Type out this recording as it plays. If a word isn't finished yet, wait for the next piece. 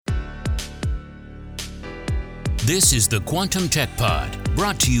This is the Quantum Tech Pod,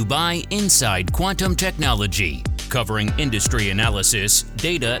 brought to you by Inside Quantum Technology, covering industry analysis,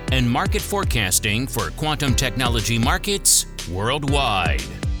 data, and market forecasting for quantum technology markets worldwide.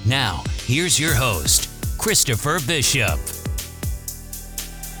 Now, here's your host, Christopher Bishop.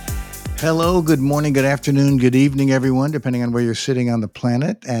 Hello, good morning, good afternoon, good evening, everyone, depending on where you're sitting on the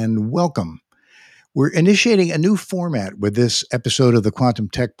planet, and welcome. We're initiating a new format with this episode of the Quantum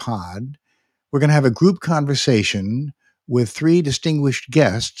Tech Pod. We're going to have a group conversation with three distinguished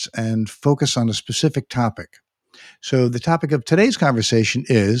guests and focus on a specific topic. So the topic of today's conversation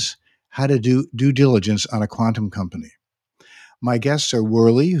is how to do due diligence on a quantum company. My guests are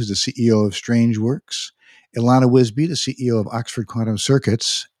Worley, who's the CEO of StrangeWorks, Ilana Wisby, the CEO of Oxford Quantum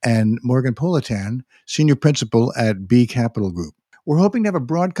Circuits, and Morgan Politan, Senior Principal at B Capital Group. We're hoping to have a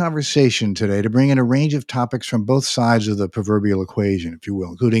broad conversation today to bring in a range of topics from both sides of the proverbial equation, if you will,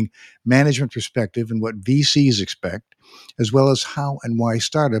 including management perspective and what VCs expect, as well as how and why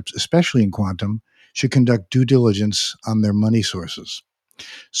startups, especially in quantum, should conduct due diligence on their money sources.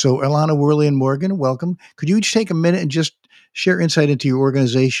 So, Ilana, Worley, and Morgan, welcome. Could you each take a minute and just share insight into your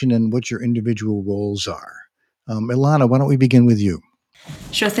organization and what your individual roles are? Ilana, why don't we begin with you?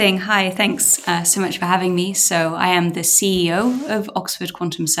 Sure thing. Hi, thanks so much for having me. So I am the CEO of Oxford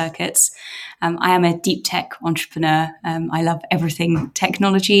Quantum Circuits. I am a deep tech entrepreneur. I love everything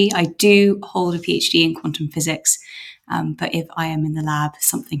technology. I do hold a PhD in quantum physics, but if I am in the lab,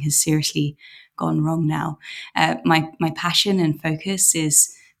 something has seriously gone wrong now. My passion and focus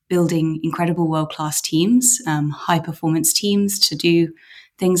is building incredible world-class teams, high-performance teams to do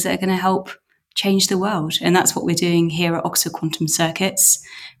things that are going to help change the world. And that's what we're doing here at Oxford Quantum Circuits.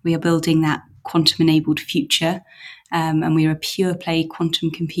 We are building that quantum-enabled future, and we are a pure-play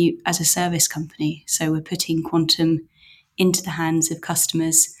quantum compute as a service company. So we're putting quantum into the hands of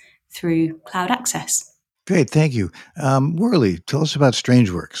customers through cloud access. Great, thank you. Worley, tell us about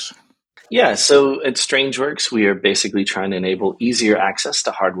StrangeWorks. Yeah, so at StrangeWorks, we are basically trying to enable easier access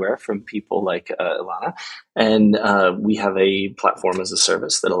to hardware from people like Ilana. And we have a platform as a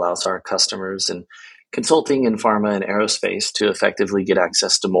service that allows our customers in consulting and pharma and aerospace to effectively get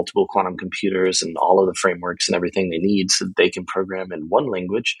access to multiple quantum computers and all of the frameworks and everything they need so that they can program in one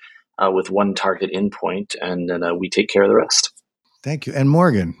language with one target endpoint, and then we take care of the rest. Thank you. And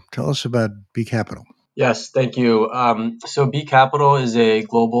Morgan, tell us about B Capital. Yes, thank you. So B Capital is a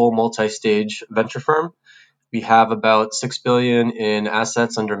global multi-stage venture firm. We have about $6 billion in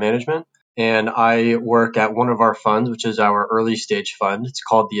assets under management, and I work at one of our funds, which is our early stage fund. It's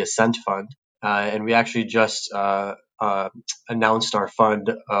called the Ascent Fund, and we actually just announced our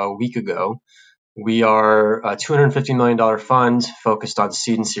fund a week ago. We are a $250 million fund focused on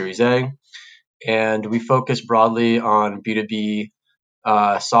seed and Series A, and we focus broadly on B2B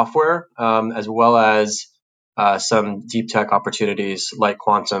software, as well as some deep tech opportunities like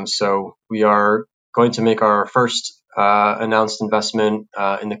quantum. So we are going to make our first announced investment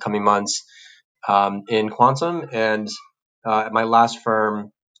in the coming months in quantum. And at my last firm,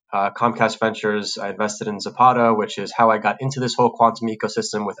 Comcast Ventures, I invested in Zapata, which is how I got into this whole quantum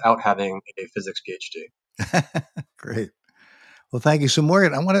ecosystem without having a physics PhD. Great. Well, thank you. So,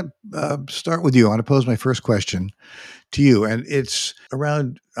 Morgan, I want to start with you. I want to pose my first question to you, and it's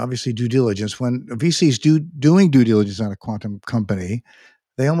around, obviously, due diligence. When VCs doing due diligence on a quantum company,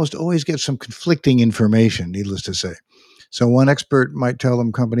 they almost always get some conflicting information, needless to say. So one expert might tell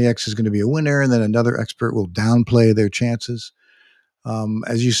them company X is going to be a winner, and then another expert will downplay their chances.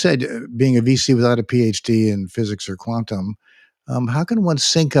 As you said, being a VC without a PhD in physics or quantum, how can one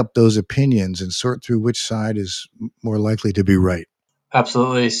sync up those opinions and sort through which side is more likely to be right?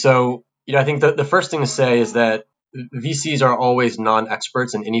 Absolutely. So, I think the first thing to say is that VCs are always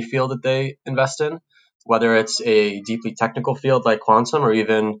non-experts in any field that they invest in, whether it's a deeply technical field like quantum or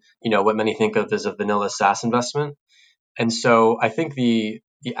even, what many think of as a vanilla SaaS investment. And so I think the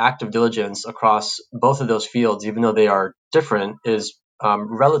act of diligence across both of those fields, even though they are different, is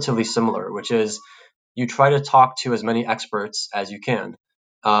relatively similar, which is you try to talk to as many experts as you can.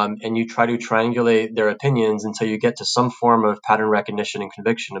 And you try to triangulate their opinions until you get to some form of pattern recognition and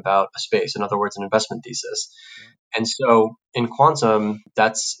conviction about a space, in other words, an investment thesis. And so in quantum,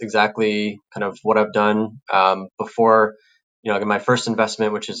 that's exactly kind of what I've done before, in my first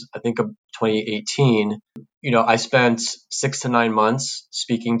investment, which is, I think, 2018. I spent 6 to 9 months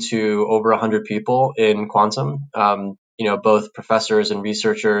speaking to over 100 people in quantum, both professors and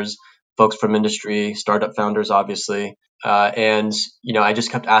researchers, folks from industry, startup founders, obviously. And I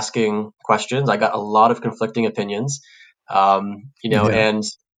just kept asking questions. I got a lot of conflicting opinions, and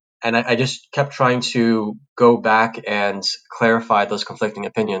I just kept trying to go back and clarify those conflicting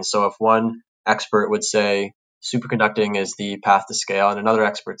opinions. So if one expert would say, superconducting is the path to scale, and another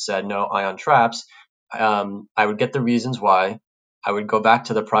expert said no, ion traps, I would get the reasons why. I would go back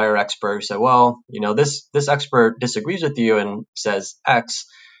to the prior expert, say, well, this expert disagrees with you and says X,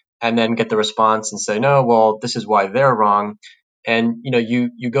 and then get the response and say, no, well, this is why they're wrong. And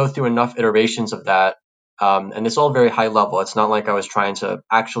you go through enough iterations of that, and it's all very high level. It's not like I was trying to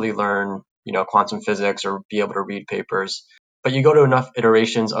actually learn quantum physics or be able to read papers, but you go to enough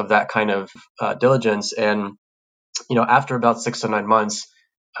iterations of that kind of diligence, and after about 6 to 9 months,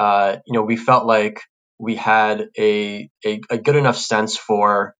 we felt like we had a good enough sense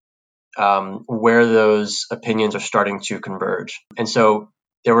for where those opinions are starting to converge. And so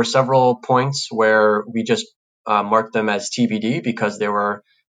there were several points where we just marked them as TBD because there were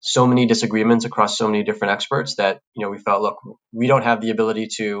so many disagreements across so many different experts that we felt, look, we don't have the ability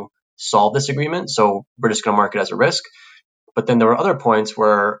to solve this agreement, so we're just going to mark it as a risk. But then there were other points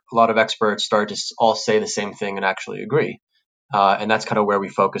where a lot of experts started to all say the same thing and actually agree. And that's kind of where we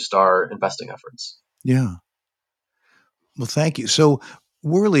focused our investing efforts. Yeah. Well, thank you. So,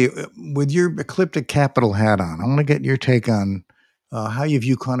 Worley, with your Ecliptic Capital hat on, I want to get your take on how you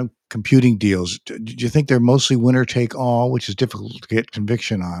view quantum computing deals. Do you think they're mostly winner take all, which is difficult to get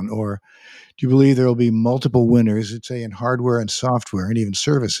conviction on, or do you believe there will be multiple winners, let's say in hardware and software and even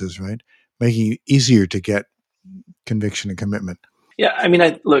services, right, making it easier to get conviction and commitment? Yeah, I mean,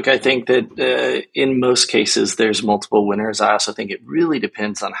 I think that in most cases there's multiple winners. I also think it really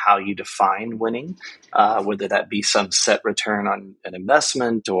depends on how you define winning, whether that be some set return on an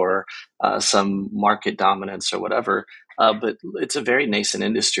investment or some market dominance or whatever. But it's a very nascent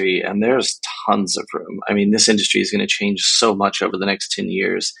industry, and there's tons of room. I mean, this industry is going to change so much over the next 10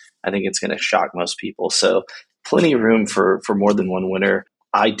 years. I think it's going to shock most people. So plenty of room for more than one winner.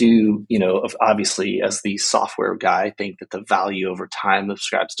 I do, obviously as the software guy, think that the value over time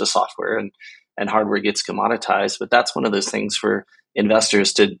ascribes to software and hardware gets commoditized. But that's one of those things for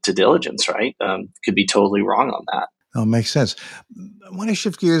investors to diligence, right? Could be totally wrong on that. Oh, makes sense. I want to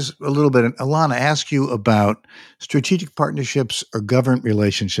shift gears a little bit and Ilana, ask you about strategic partnerships or government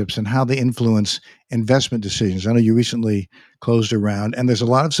relationships and how they influence investment decisions. I know you recently closed a round, and there's a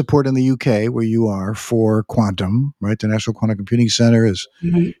lot of support in the UK where you are for quantum, right? The National Quantum Computing Center is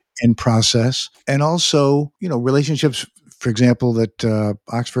in process. And also, relationships, for example, that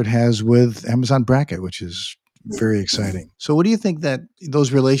Oxford has with Amazon Bracket, which is very exciting. So what do you think that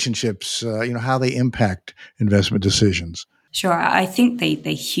those relationships, how they impact investment decisions? Sure. I think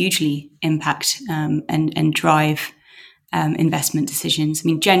they hugely impact and drive investment decisions. I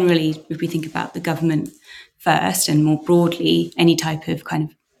mean, generally, if we think about the government first and more broadly, any type of kind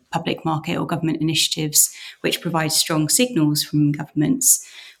of public market or government initiatives which provide strong signals from governments,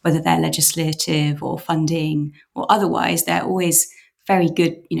 whether they're legislative or funding or otherwise, they're always very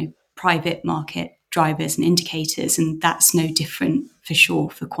good, private market drivers and indicators, and that's no different for sure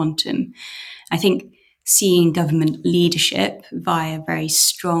for quantum. I think seeing government leadership via very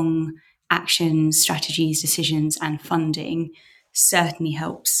strong actions, strategies, decisions, and funding certainly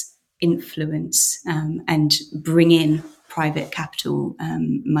helps influence and bring in private capital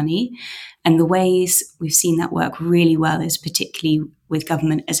money. And the ways we've seen that work really well is particularly with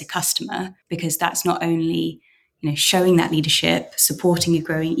government as a customer, because that's not only showing that leadership, supporting a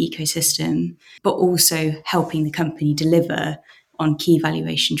growing ecosystem, but also helping the company deliver on key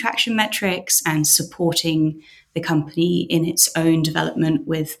valuation traction metrics and supporting the company in its own development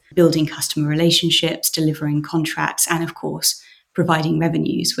with building customer relationships, delivering contracts, and of course, providing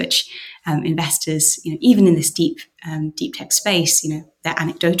revenues, which investors, even in this deep tech space, they're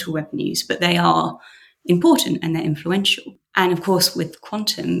anecdotal revenues, but they are important and they're influential. And of course, with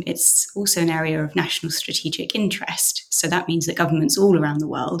quantum, it's also an area of national strategic interest. So that means that governments all around the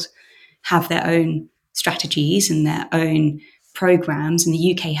world have their own strategies and their own programs. And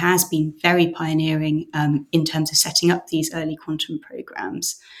the UK has been very pioneering in terms of setting up these early quantum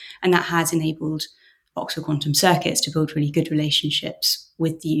programs. And that has enabled Oxford Quantum Circuits to build really good relationships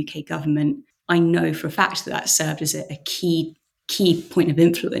with the UK government. I know for a fact that served as a key point of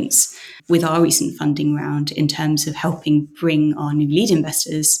influence with our recent funding round in terms of helping bring our new lead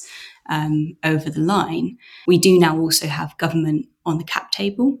investors over the line. We do now also have government on the cap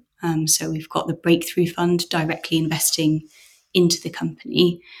table. So we've got the Breakthrough Fund directly investing into the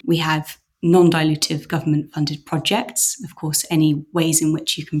company. We have non-dilutive government-funded projects. Of course, any ways in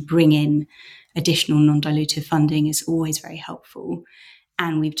which you can bring in additional non-dilutive funding is always very helpful.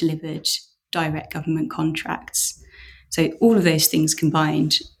 And we've delivered direct government contracts. So all of those things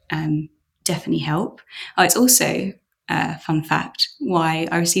combined definitely help. It's also a fun fact why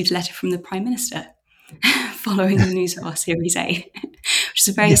I received a letter from the Prime Minister following the news of our Series A, which is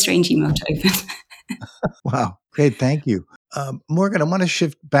a very strange email to open. Wow. Great. Thank you. Morgan, I want to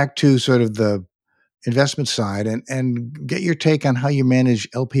shift back to sort of the investment side and get your take on how you manage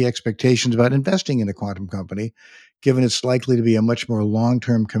LP expectations about investing in a quantum company, given it's likely to be a much more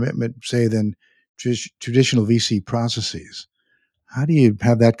long-term commitment, say, than traditional VC processes. How do you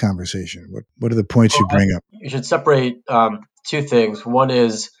have that conversation? What are the points Well, you bring up? you should separate two things. One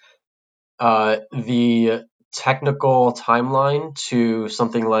is the technical timeline to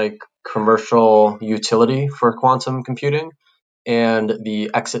something like commercial utility for quantum computing, and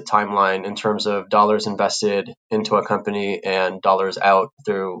the exit timeline in terms of dollars invested into a company and dollars out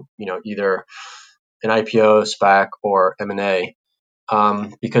through, either an IPO, SPAC, or M&A.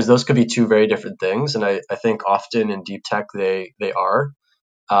 Because those could be two very different things, and I think often in deep tech they are.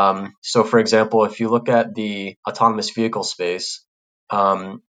 So, for example, if you look at the autonomous vehicle space,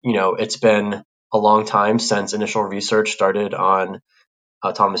 it's been a long time since initial research started on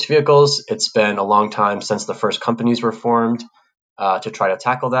autonomous vehicles. It's been a long time since the first companies were formed to try to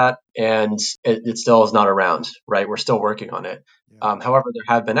tackle that, and it still is not around, right? We're still working on it. However,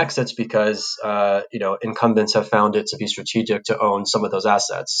 there have been exits because incumbents have found it to be strategic to own some of those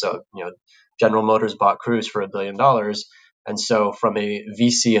assets. So, General Motors bought Cruise for $1 billion, and so from a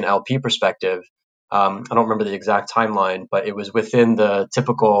VC and LP perspective, I don't remember the exact timeline, but it was within the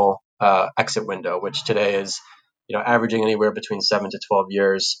typical exit window, which today is averaging anywhere between 7 to 12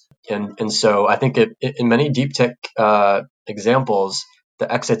 years. And so I think in many deep tech examples,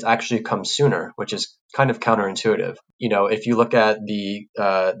 the exits actually come sooner, which is kind of counterintuitive. If you look at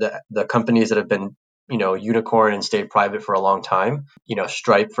the companies that have been unicorn and stayed private for a long time,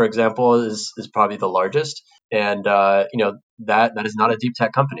 Stripe, for example, is probably the largest, and that is not a deep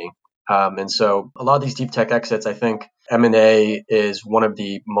tech company. And so a lot of these deep tech exits, I think M&A is one of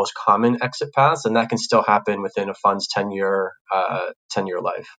the most common exit paths, and that can still happen within a fund's 10-year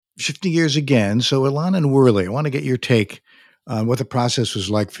life. Shifting gears again. So, Ilana and Worley, I want to get your take on what the process was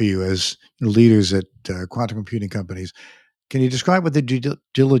like for you as leaders at quantum computing companies. Can you describe what the due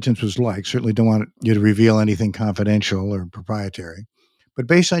diligence was like? Certainly don't want you to reveal anything confidential or proprietary, but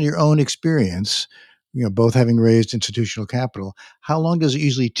based on your own experience, both having raised institutional capital, how long does it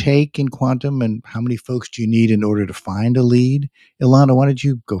usually take in quantum, and how many folks do you need in order to find a lead? Ilana, why don't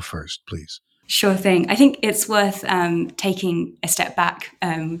you go first, please? Sure thing. I think it's worth taking a step back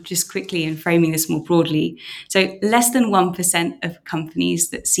just quickly and framing this more broadly. So less than 1% of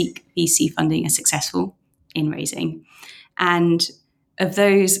companies that seek VC funding are successful in raising. And of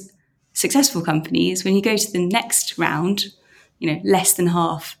those successful companies, when you go to the next round, less than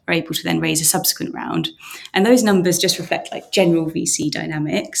half are able to then raise a subsequent round. And those numbers just reflect like general VC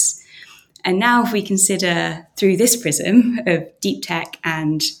dynamics. And now if we consider through this prism of deep tech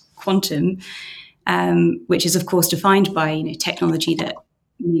and quantum, which is of course defined by technology that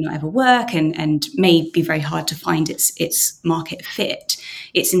may not ever work and may be very hard to find its market fit,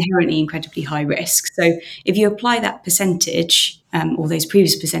 it's inherently incredibly high risk. So if you apply that percentage or those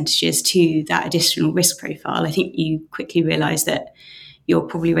previous percentages to that additional risk profile, I think you quickly realize that you're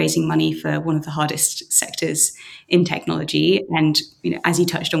probably raising money for one of the hardest sectors in technology. And as you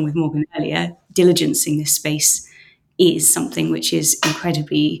touched on with Morgan earlier, diligencing this space is something which is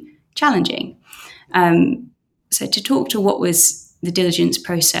incredibly challenging. So to talk to what was the diligence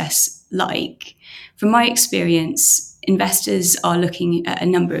process like, from my experience, investors are looking at a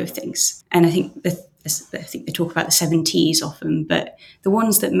number of things. And I think they talk about the 7 T's often, but the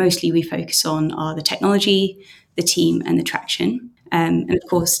ones that mostly we focus on are the technology, the team, and the traction. And of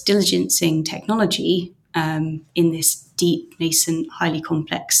course, diligencing technology in this deep, nascent, highly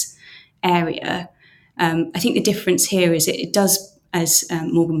complex area. I think the difference here is it does, as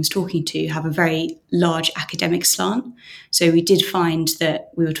Morgan was talking to, have a very large academic slant. So we did find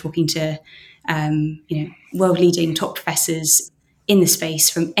that we were talking to world-leading top professors in the space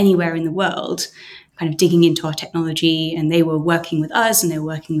from anywhere in the world, kind of digging into our technology, and they were working with us and they were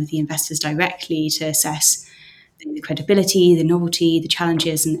working with the investors directly to assess the credibility, the novelty, the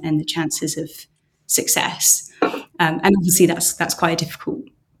challenges, and the chances of success. And obviously that's quite a difficult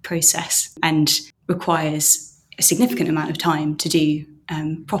process and requires a significant amount of time to do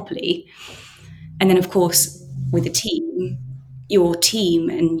properly. And then, of course, with a team, your team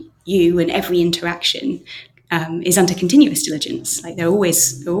and you and every interaction is under continuous diligence. Like they're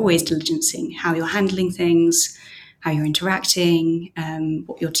always diligencing how you're handling things, how you're interacting,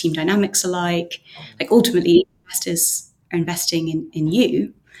 what your team dynamics are like. Like ultimately, investors are investing in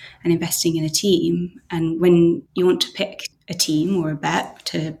you and investing in a team. And when you want to pick a team or a bet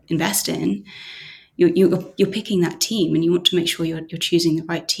to invest in, you're picking that team, and you want to make sure you're choosing the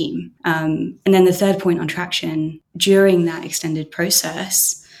right team. And then the third point on traction, during that extended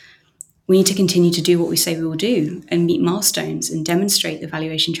process, we need to continue to do what we say we will do and meet milestones and demonstrate the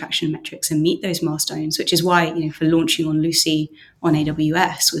valuation traction metrics and meet those milestones, which is why, for launching on Lucy on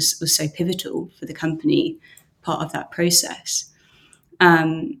AWS was so pivotal for the company, part of that process.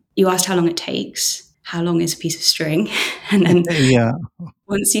 You asked how long it takes. How long is a piece of string? And then Yeah.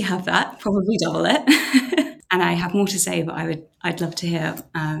 once you have that, probably double it. And I have more to say, but I'd love to hear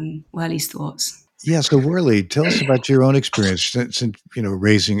Worley's thoughts. Yeah. So Worley, tell us about your own experience since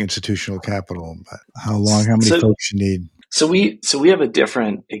raising institutional capital. How long? How many folks you need? So we have a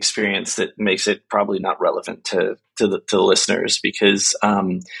different experience that makes it probably not relevant to the listeners, because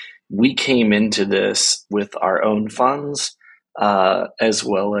we came into this with our own funds, as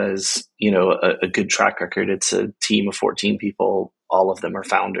well as a good track record. It's a team of 14 people. All of them are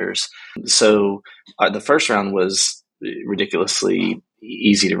founders. So the first round was ridiculously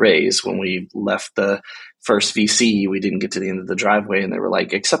easy to raise. When we left the first VC, we didn't get to the end of the driveway, and they were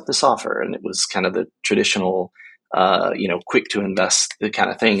like, "Accept this offer," and it was kind of the traditional, quick to invest the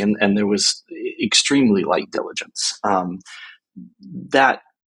kind of thing, and there was extremely light diligence. That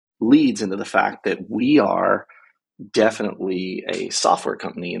leads into the fact that we are definitely a software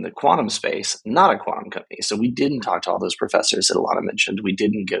company in the quantum space, not a quantum company. So we didn't talk to all those professors that Ilana mentioned. We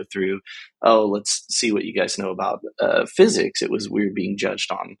didn't go through, let's see what you guys know about physics. It was we were being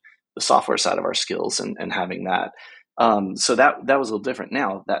judged on the software side of our skills and having that. So that was a little different.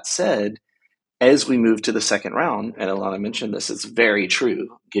 Now, that said, as we move to the second round, and Ilana mentioned this, it's very true.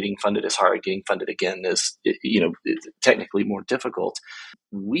 Getting funded is hard. Getting funded again is, technically more difficult.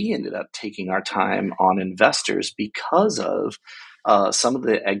 We ended up taking our time on investors because of some of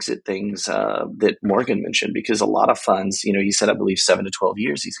the exit things that Morgan mentioned. Because a lot of funds, he said, I believe 7 to 12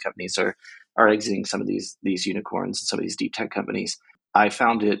 years, these companies are exiting some of these unicorns and some of these deep tech companies. I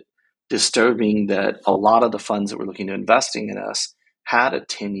found it disturbing that a lot of the funds that were looking to investing in us had a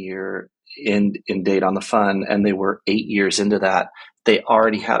 10-year end date on the fund, and they were 8 years into that. They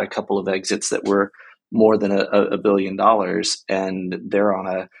already had a couple of exits that were more than $1 billion, and they're on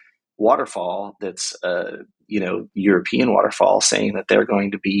a waterfall that's European waterfall, saying that they're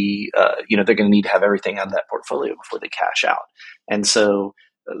going to be they're going to need to have everything out of that portfolio before they cash out. And so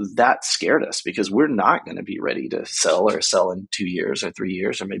that scared us, because we're not going to be ready to sell in 2 years or 3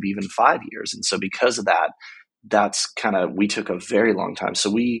 years or maybe even 5 years. And so because of that, that's we took a very long time.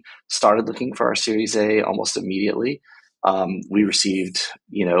 So we started looking for our Series A almost immediately. We received,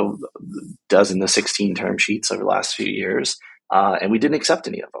 dozen to 16 term sheets over the last few years, and we didn't accept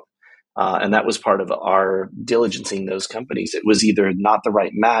any of them. And that was part of our diligencing those companies. It was either not the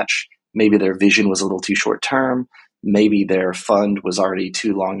right match, maybe their vision was a little too short term, maybe their fund was already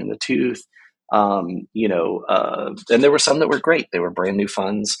too long in the tooth. And there were some that were great. They were brand new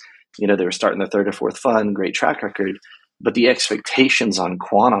funds. They were starting their third or fourth fund, great track record, but the expectations on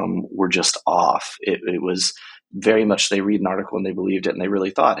quantum were just off. It was very much, they read an article and they believed it, and they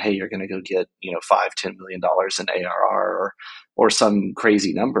really thought, hey, you're going to go get, $5-10 million in ARR or some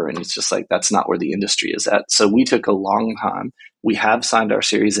crazy number. And it's just like, that's not where the industry is at. So we took a long time. We have signed our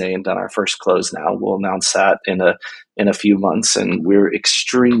Series A and done our first close now. We'll announce that in a few months, and we're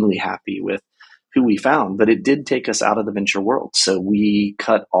extremely happy with who we found, but it did take us out of the venture world. So we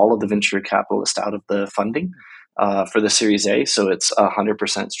cut all of the venture capitalists out of the funding for the Series A. So it's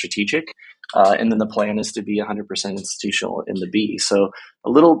 100% strategic. And then the plan is to be 100% institutional in the B. So a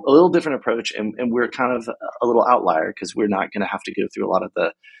little different approach. And we're kind of a little outlier, because we're not going to have to go through a lot of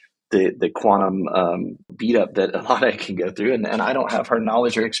the quantum beat up that Ilana can go through. And I don't have her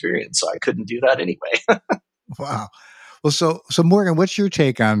knowledge or experience, so I couldn't do that anyway. Wow. Well, so Morgan, what's your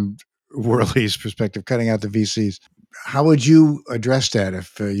take on Worley's perspective, cutting out the VCs? How would you address that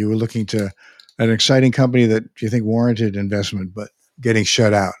if you were looking to an exciting company that you think warranted investment, but getting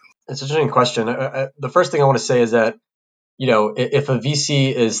shut out? It's an interesting question. The first thing I want to say is that, if a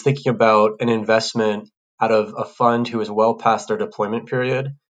VC is thinking about an investment out of a fund who is well past their deployment period,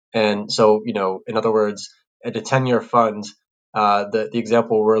 and so, in other words, at a 10-year fund, the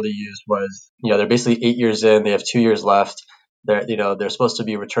example Worley used was, they're basically 8 years in, they have 2 years left. They're supposed to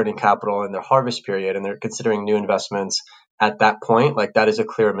be returning capital in their harvest period, and they're considering new investments at that point. Like, that is a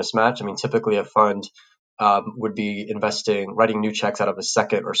clear mismatch. I mean, typically a fund would be writing new checks out of a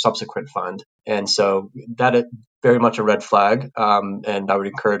second or subsequent fund. And so that is very much a red flag. And I would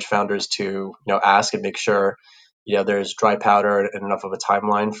encourage founders to, ask and make sure, there's dry powder and enough of a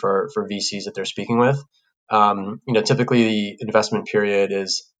timeline for VCs that they're speaking with. Typically the investment period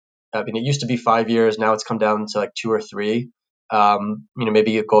is, it used to be 5 years. Now it's come down to like 2 or 3.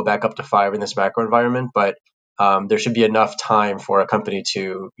 Maybe you go back up to 5 in this macro environment, but there should be enough time for a company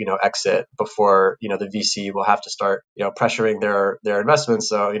to, exit before, the VC will have to start, pressuring their investments.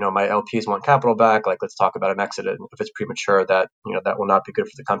 So, my LPs want capital back. Like, let's talk about an exit. And if it's premature, that, that will not be good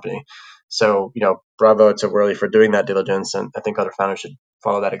for the company. So, bravo to Whirly for doing that diligence. And I think other founders should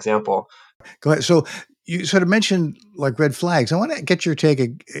follow that example. Go ahead. So you sort of mentioned like red flags. I want to get your take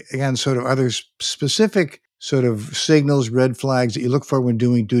again, sort of other specific sort of signals, red flags that you look for when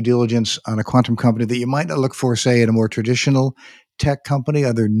doing due diligence on a quantum company that you might not look for, say, in a more traditional tech company?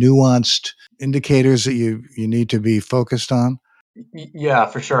 Other nuanced indicators that you need to be focused on? Yeah,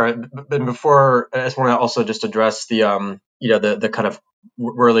 for sure. But before, I just want to also just address the the kind of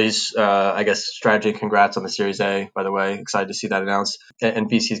Whirly's, I guess, strategy. Congrats on the Series A, by the way. Excited to see that announced. And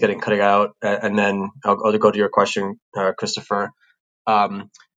VC's getting cutting out. And then I'll go to your question, Christopher.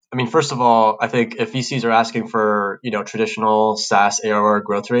 I mean, first of all, I think if VCs are asking for, traditional SaaS ARR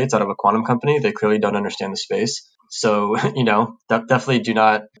growth rates out of a quantum company, they clearly don't understand the space. So, definitely do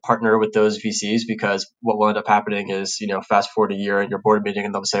not partner with those VCs, because what will end up happening is, fast forward a year at your board meeting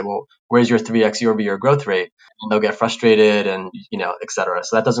and they'll say, well, where's your 3x year-over-year growth rate? And they'll get frustrated and, et cetera.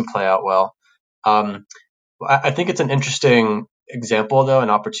 So that doesn't play out well. I think it's an interesting example, though, an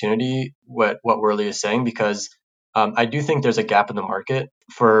opportunity, what Whirly is saying, because I do think there's a gap in the market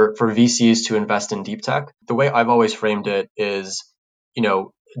for VCs to invest in deep tech. The way I've always framed it is,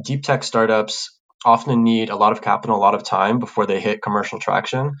 deep tech startups often need a lot of capital, a lot of time before they hit commercial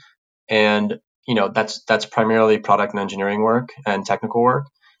traction. And, that's primarily product and engineering work and technical work.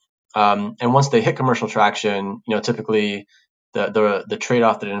 And once they hit commercial traction, typically the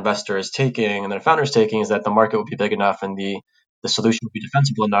trade-off that an investor is taking and that a founder is taking is that the market will be big enough and the solution will be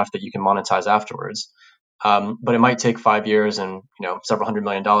defensible enough that you can monetize afterwards. But it might take 5 years and several $100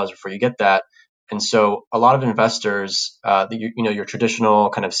 million before you get that. And so a lot of investors, your traditional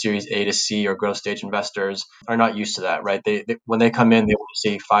kind of Series A to C or growth stage investors, are not used to that, right? They when they come in, they want to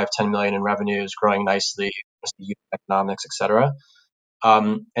see 5-10 million in revenues, growing nicely, unit economics, et cetera.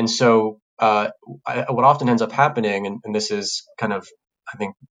 And so what often ends up happening, and this is kind of, I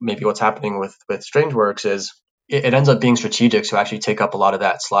think, maybe what's happening with StrangeWorks, is it ends up being strategic to actually take up a lot of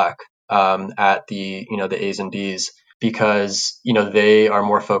that slack at the the A's and B's, because they are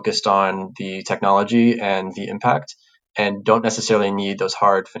more focused on the technology and the impact, and don't necessarily need those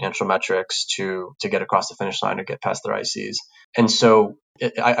hard financial metrics to get across the finish line or get past their ICs. And so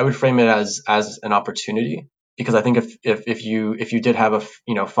I would frame it as an opportunity, because I think if you did have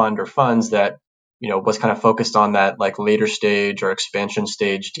a fund or funds that was kind of focused on that like later stage or expansion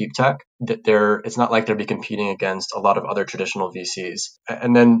stage deep tech, that it's not like they'll be competing against a lot of other traditional VCs.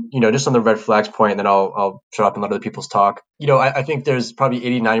 And then just on the red flags point, and then I'll shut up and let other people's talk. I think there's probably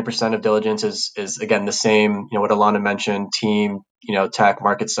 80-90% of diligence is again the same. What Ilana mentioned: team, tech,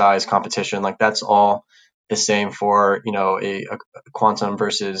 market size, competition. Like that's all the same for a quantum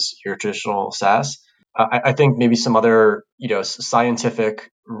versus your traditional SaaS. I think maybe some other,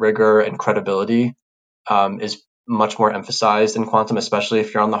 scientific rigor and credibility is much more emphasized in quantum, especially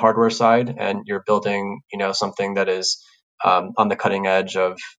if you're on the hardware side and you're building, something that is on the cutting edge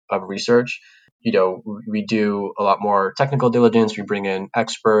of research. We do a lot more technical diligence. We bring in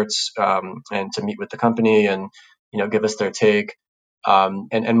experts and to meet with the company and, give us their take.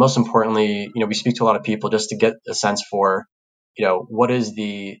 And most importantly, we speak to a lot of people just to get a sense for, what is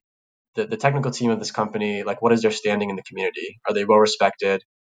the technical team of this company, like what is their standing in the community? Are they well respected?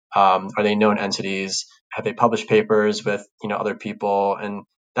 Are they known entities? Have they published papers with other people? And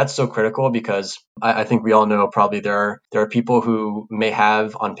that's so critical, because I think we all know probably there are people who may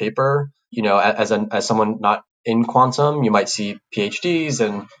have on paper, as someone not in quantum, you might see PhDs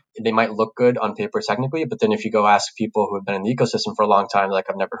and they might look good on paper technically, but then if you go ask people who have been in the ecosystem for a long time, like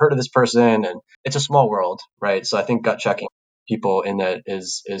I've never heard of this person, and it's a small world, right? So I think gut checking people in it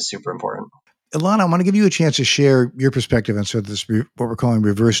is super important. Ilana, I want to give you a chance to share your perspective on sort of this, what we're calling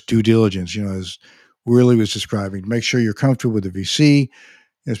reverse due diligence, as Whirly was describing. Make sure you're comfortable with the VC,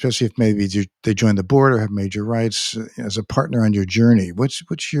 especially if maybe they join the board or have major rights as a partner on your journey. What's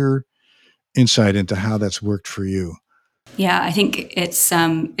your insight into how that's worked for you? Yeah, I think it's a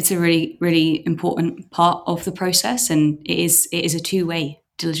really, really important part of the process, and it is a two-way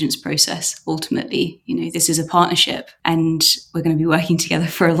diligence process. Ultimately, this is a partnership, and we're going to be working together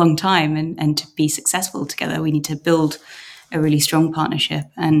for a long time, and to be successful together, we need to build a really strong partnership,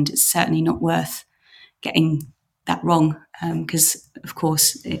 and it's certainly not worth getting that wrong, because of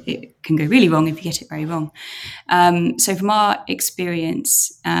course it can go really wrong if you get it very wrong. So from our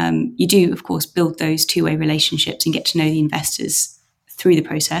experience, you do of course build those two-way relationships and get to know the investors through the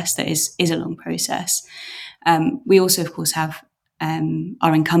process. That is a long process. We also of course have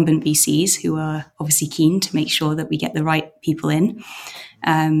our incumbent VCs, who are obviously keen to make sure that we get the right people in,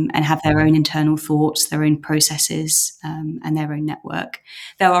 and have their own internal thoughts, their own processes, and their own network.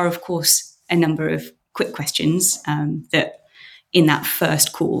 There are, of course, a number of quick questions that in that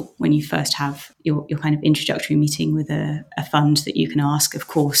first call, when you first have your kind of introductory meeting with a fund, that you can ask, of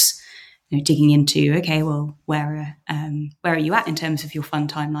course, digging into, okay, well, where are you at in terms of your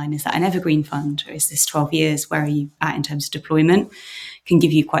fund timeline? Is that an evergreen fund, or is this 12 years? Where are you at in terms of deployment? Can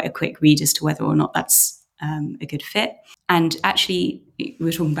give you quite a quick read as to whether or not that's a good fit. And actually, we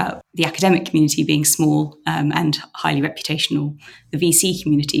were talking about the academic community being small and highly reputational. The VC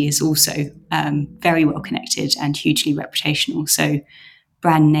community is also very well connected and hugely reputational. So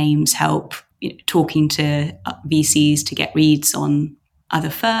brand names help. Talking to VCs to get reads on other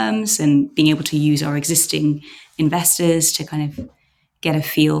firms and being able to use our existing investors to kind of get a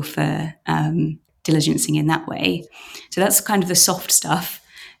feel for diligencing in that way. So that's kind of the soft stuff.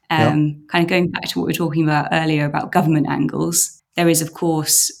 Kind of going back to what we were talking about earlier about government angles, there is, of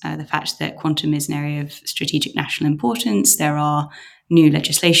course, the fact that quantum is an area of strategic national importance. There are new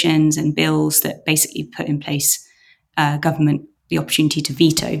legislations and bills that basically put in place government the opportunity to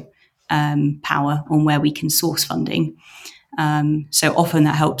veto power on where we can source funding. So often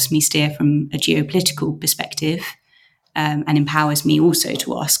that helps me steer from a geopolitical perspective, and empowers me also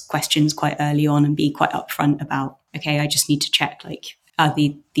to ask questions quite early on and be quite upfront about, okay, I just need to check, like, are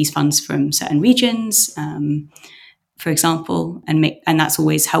these funds from certain regions, for example, and that's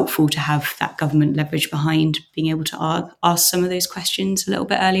always helpful to have that government leverage behind being able to ask some of those questions a little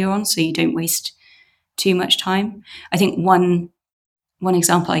bit earlier on, so you don't waste too much time. I think one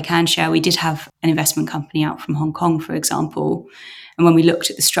example I can share, we did have an investment company out from Hong Kong, for example, and when we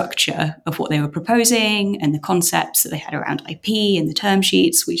looked at the structure of what they were proposing and the concepts that they had around IP and the term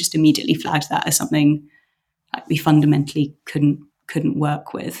sheets, we just immediately flagged that as something like we fundamentally couldn't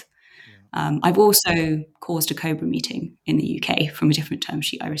work with. I've also caused a COBRA meeting in the UK from a different term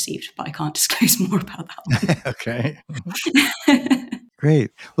sheet I received, but I can't disclose more about that one. Okay.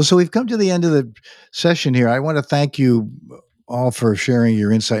 Great. Well, so we've come to the end of the session here. I want to thank you all for sharing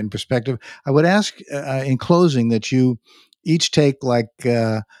your insight and perspective. I would ask in closing that you each take like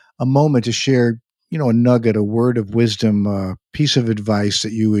a moment to share, a nugget, a word of wisdom, a piece of advice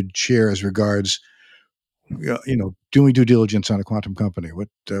that you would share as regards doing due diligence on a quantum company.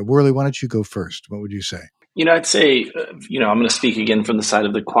 Worley, why don't you go first? What would you say? I'd say, I'm going to speak again from the side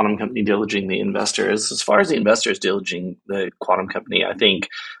of the quantum company diligencing the investor. As far as the investors diligencing the quantum company, I think,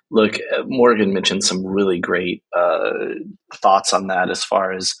 look, Morgan mentioned some really great thoughts on that as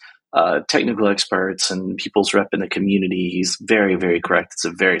far as technical experts and people's rep in the community. He's very, very correct. It's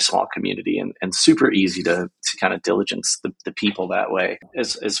a very small community and super easy to kind of diligence the people that way.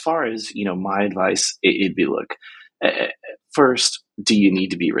 As far as, my advice, it'd be, look, first, do you need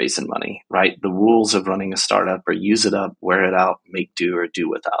to be raising money, right? The rules of running a startup are use it up, wear it out, make do or do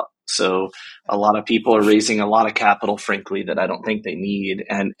without. So a lot of people are raising a lot of capital, frankly, that I don't think they need,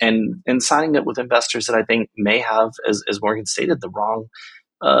 and signing up with investors that I think may have, as Morgan stated, the wrong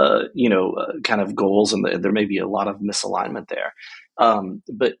kind of goals, and there may be a lot of misalignment there.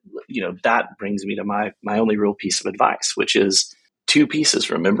 But that brings me to my only real piece of advice, which is two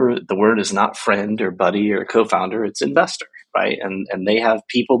pieces. Remember, the word is not friend or buddy or co-founder, it's investor, right? And they have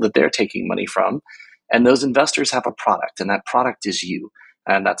people that they're taking money from, and those investors have a product, and that product is you.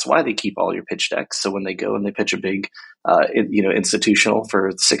 And that's why they keep all your pitch decks. So when they go and they pitch a big, institutional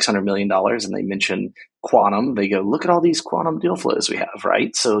for $600 million and they mention quantum, they go, look at all these quantum deal flows we have,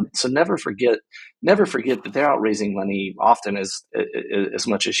 right? So never forget that they're out raising money often as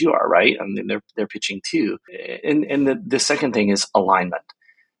much as you are, right? And they're pitching too. And the second thing is alignment.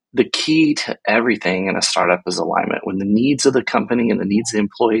 The key to everything in a startup is alignment. When the needs of the company and the needs of the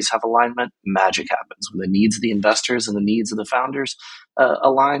employees have alignment, magic happens. When the needs of the investors and the needs of the founders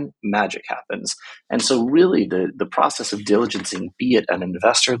align, magic happens. And so really the process of diligencing, be it an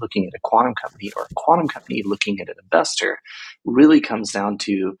investor looking at a quantum company or a quantum company looking at an investor, really comes down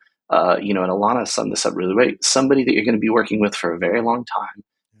to, and Ilana summed this up really well, somebody that you're going to be working with for a very long time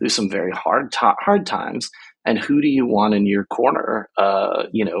through some very hard times. And who do you want in your corner,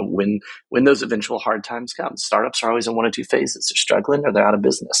 when those eventual hard times come? Startups are always in one of two phases. They're struggling or they're out of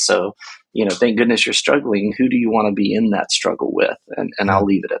business. So, thank goodness you're struggling. Who do you want to be in that struggle with? And I'll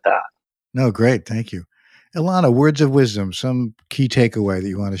leave it at that. No, great. Thank you. Ilana, words of wisdom, some key takeaway that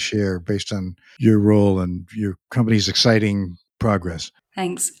you want to share based on your role and your company's exciting progress.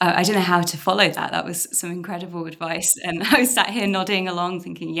 Thanks. I don't know how to follow that. That was some incredible advice. And I was sat here nodding along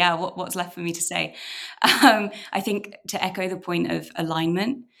thinking, yeah, what's left for me to say? I think to echo the point of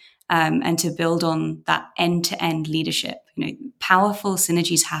alignment and to build on that end-to-end leadership, powerful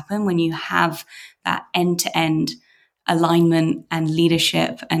synergies happen when you have that end-to-end alignment and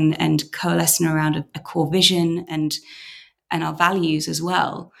leadership and coalescing around a core vision and our values as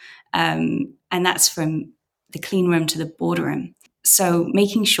well. And that's from the clean room to the boardroom. So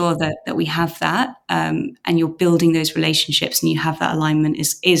making sure that we have that, and you're building those relationships and you have that alignment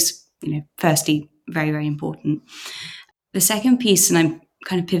is firstly very, very important. The second piece, and I'm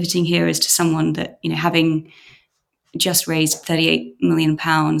kind of pivoting here, is to someone that, having just raised £38 million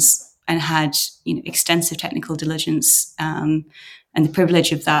and had extensive technical diligence, and the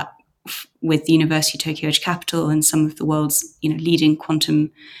privilege of that with the University of Tokyo Edge Capital and some of the world's leading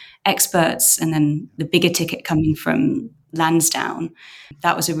quantum experts, and then the bigger ticket coming from Lansdowne.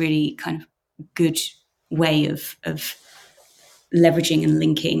 That was a really kind of good way of leveraging and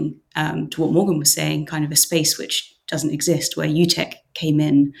linking to what Morgan was saying, kind of a space which doesn't exist, where UTech came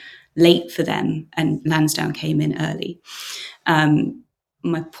in late for them and Lansdowne came in early.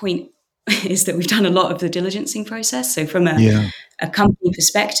 My point is that we've done a lot of the diligencing process. So from a company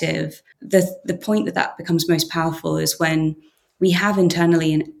perspective, the point that becomes most powerful is when we have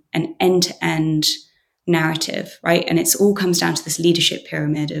internally an end-to-end narrative, right? And it's all comes down to this leadership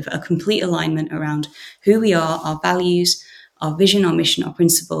pyramid of a complete alignment around who we are, our values, our vision, our mission, our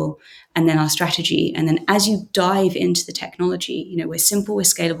principle, and then our strategy. And then as you dive into the technology, we're simple, we're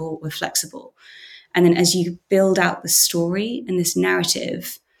scalable, we're flexible. And then as you build out the story and this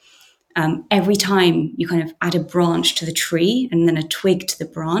narrative, every time you kind of add a branch to the tree and then a twig to the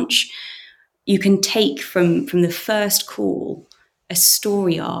branch, you can take from the first call a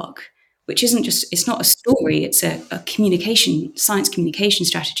story arc, which it's not a story, it's a science communication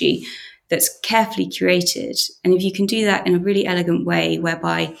strategy that's carefully curated. And if you can do that in a really elegant way,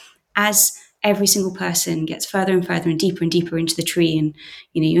 whereby as every single person gets further and further and deeper into the tree, and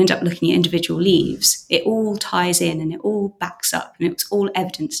you end up looking at individual leaves, it all ties in and it all backs up and it's all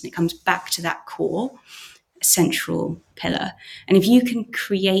evidence and it comes back to that core central pillar. And if you can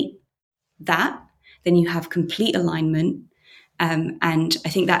create that, then you have complete alignment. And I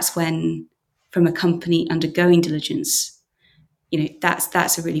think that's when, from a company undergoing diligence,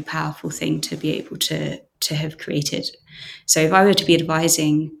 that's a really powerful thing to be able to have created. So if I were to be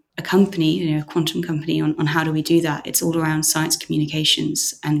advising a company, a quantum company, on how do we do that, it's all around science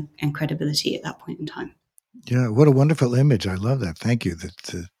communications and credibility at that point in time. Yeah, what a wonderful image. I love that. Thank you.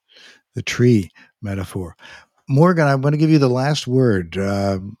 The tree metaphor. Morgan, I want to give you the last word.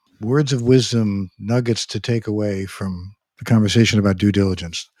 Words of wisdom, nuggets to take away from the conversation about due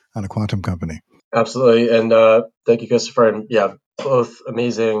diligence on a quantum company. Absolutely. And thank you, Christopher. And yeah, both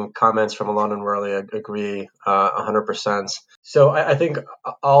amazing comments from Alana and Worley. I agree 100%. So I think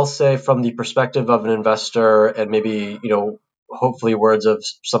I'll say, from the perspective of an investor, and maybe, hopefully words of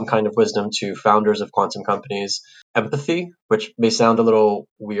some kind of wisdom to founders of quantum companies, empathy, which may sound a little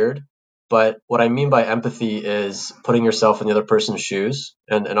weird. But what I mean by empathy is putting yourself in the other person's shoes.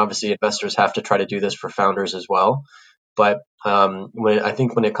 And obviously investors have to try to do this for founders as well. But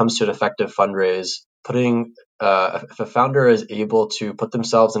when it comes to an effective fundraise, if a founder is able to put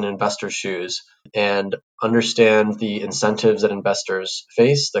themselves in an investor's shoes and understand the incentives that investors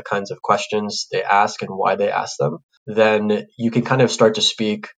face, the kinds of questions they ask and why they ask them, then you can kind of start to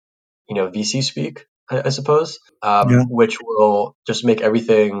speak, VC speak, I suppose, which will just make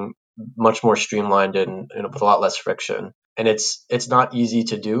everything much more streamlined and with a lot less friction. And it's not easy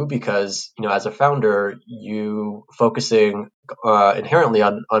to do because, as a founder, you focusing inherently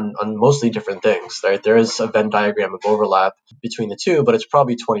on mostly different things, right? There is a Venn diagram of overlap between the two, but it's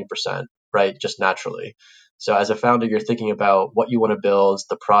probably 20%, right? Just naturally. So as a founder, you're thinking about what you want to build,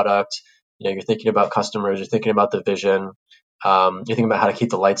 the product, you're thinking about customers, you're thinking about the vision, you're thinking about how to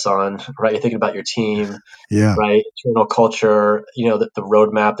keep the lights on, right? You're thinking about your team, right? Internal culture, the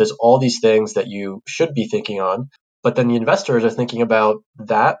roadmap. There's all these things that you should be thinking on. But then the investors are thinking about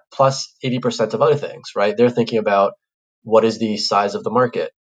that plus 80% of other things, right? They're thinking about what is the size of the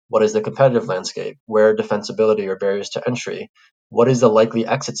market? What is the competitive landscape? Where are defensibility or barriers to entry? What is the likely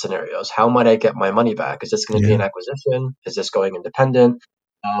exit scenarios? How might I get my money back? Is this going to be an acquisition? Is this going independent?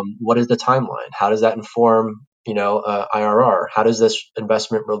 What is the timeline? How does that inform, IRR? How does this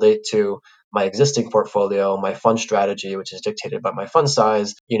investment relate to my existing portfolio, my fund strategy, which is dictated by my fund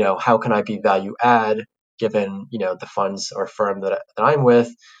size? How can I be value add given, the funds or firm that I'm with?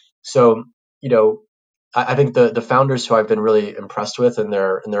 So, I think the founders who I've been really impressed with in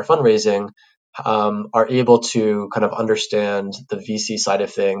their fundraising are able to kind of understand the VC side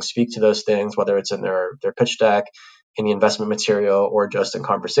of things, speak to those things, whether it's in their pitch deck, in the investment material, or just in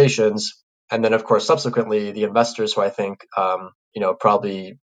conversations. And then, of course, subsequently, the investors who I think,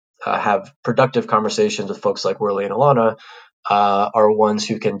 probably have productive conversations with folks like Worley and Ilana are ones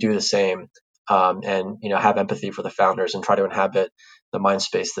who can do the same and have empathy for the founders and try to inhabit the mind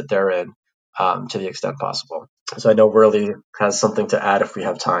space that they're in to the extent possible. So I know Worley has something to add if we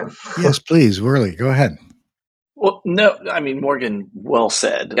have time. Yes, please, Worley, go ahead. Well, no, I mean, Morgan, well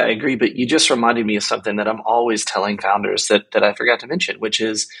said. I agree, but you just reminded me of something that I'm always telling founders that I forgot to mention, which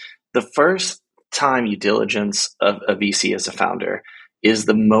is the first time you diligence a VC as a founder is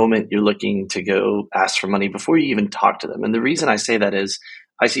the moment you're looking to go ask for money before you even talk to them. And the reason I say that is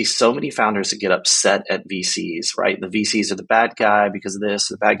I see so many founders that get upset at VCs, right? The VCs are the bad guy because of this,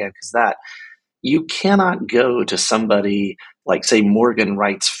 the bad guy because of that. You cannot go to somebody like, say, Morgan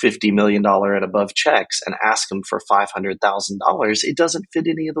writes $50 million and above checks and ask them for $500,000. It doesn't fit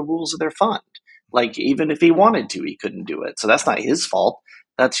any of the rules of their fund. Like, even if he wanted to, he couldn't do it. So that's not his fault.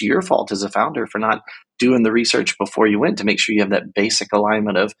 That's your fault as a founder for not doing the research before you went to make sure you have that basic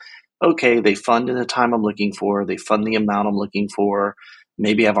alignment of, okay, they fund in the time I'm looking for, they fund the amount I'm looking for.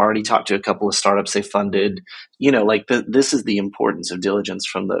 Maybe I've already talked to a couple of startups they funded. This is the importance of diligence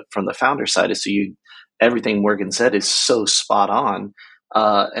from the founder side. Is so everything Morgan said is so spot on.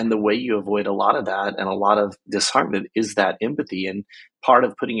 And the way you avoid a lot of that and a lot of disheartenment is that empathy. And part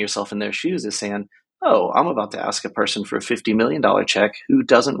of putting yourself in their shoes is saying, oh, I'm about to ask a person for a $50 million check who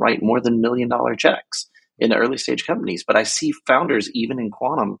doesn't write more than $1 million checks in early stage companies. But I see founders, even in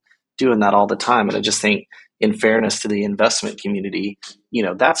quantum, doing that all the time. And I just think, in fairness to the investment community,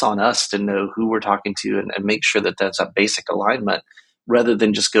 that's on us to know who we're talking to and make sure that that's a basic alignment, rather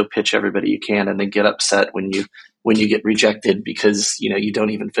than just go pitch everybody you can and then get upset when you get rejected because you don't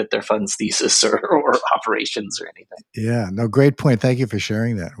even fit their fund's thesis or operations or anything. Yeah, no, great point. Thank you for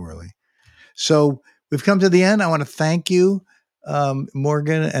sharing that, Worley. So we've come to the end. I want to thank you,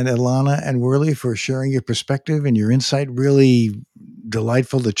 Morgan and Ilana and Worley, for sharing your perspective and your insight. Really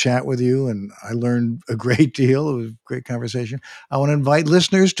delightful to chat with you, and I learned a great deal. It was a great conversation. I want to invite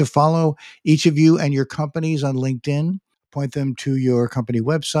listeners to follow each of you and your companies on LinkedIn, point them to your company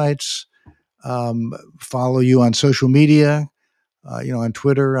websites, follow you on social media, on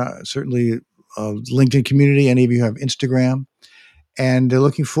Twitter, certainly LinkedIn community. Any of you have Instagram. And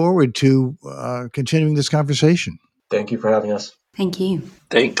looking forward to continuing this conversation. Thank you for having us. Thank you.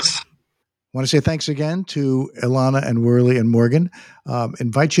 Thanks. I want to say thanks again to Ilana and Worley and Morgan.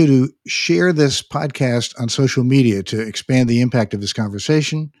 Invite you to share this podcast on social media to expand the impact of this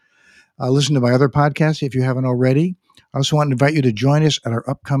conversation. Listen to my other podcasts if you haven't already. I also want to invite you to join us at our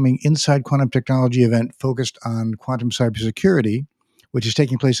upcoming Inside Quantum Technology event focused on quantum cybersecurity, which is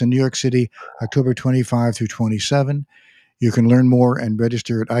taking place in New York City, October 25 through 27. You can learn more and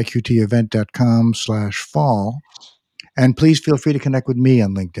register at iqtevent.com/fall. And please feel free to connect with me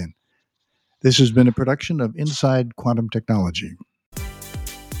on LinkedIn. This has been a production of Inside Quantum Technology.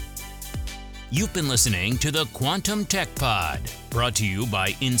 You've been listening to the Quantum Tech Pod, brought to you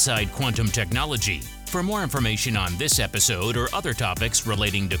by Inside Quantum Technology. For more information on this episode or other topics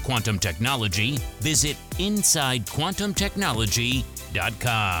relating to quantum technology, visit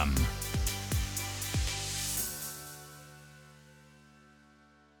InsideQuantumTechnology.com.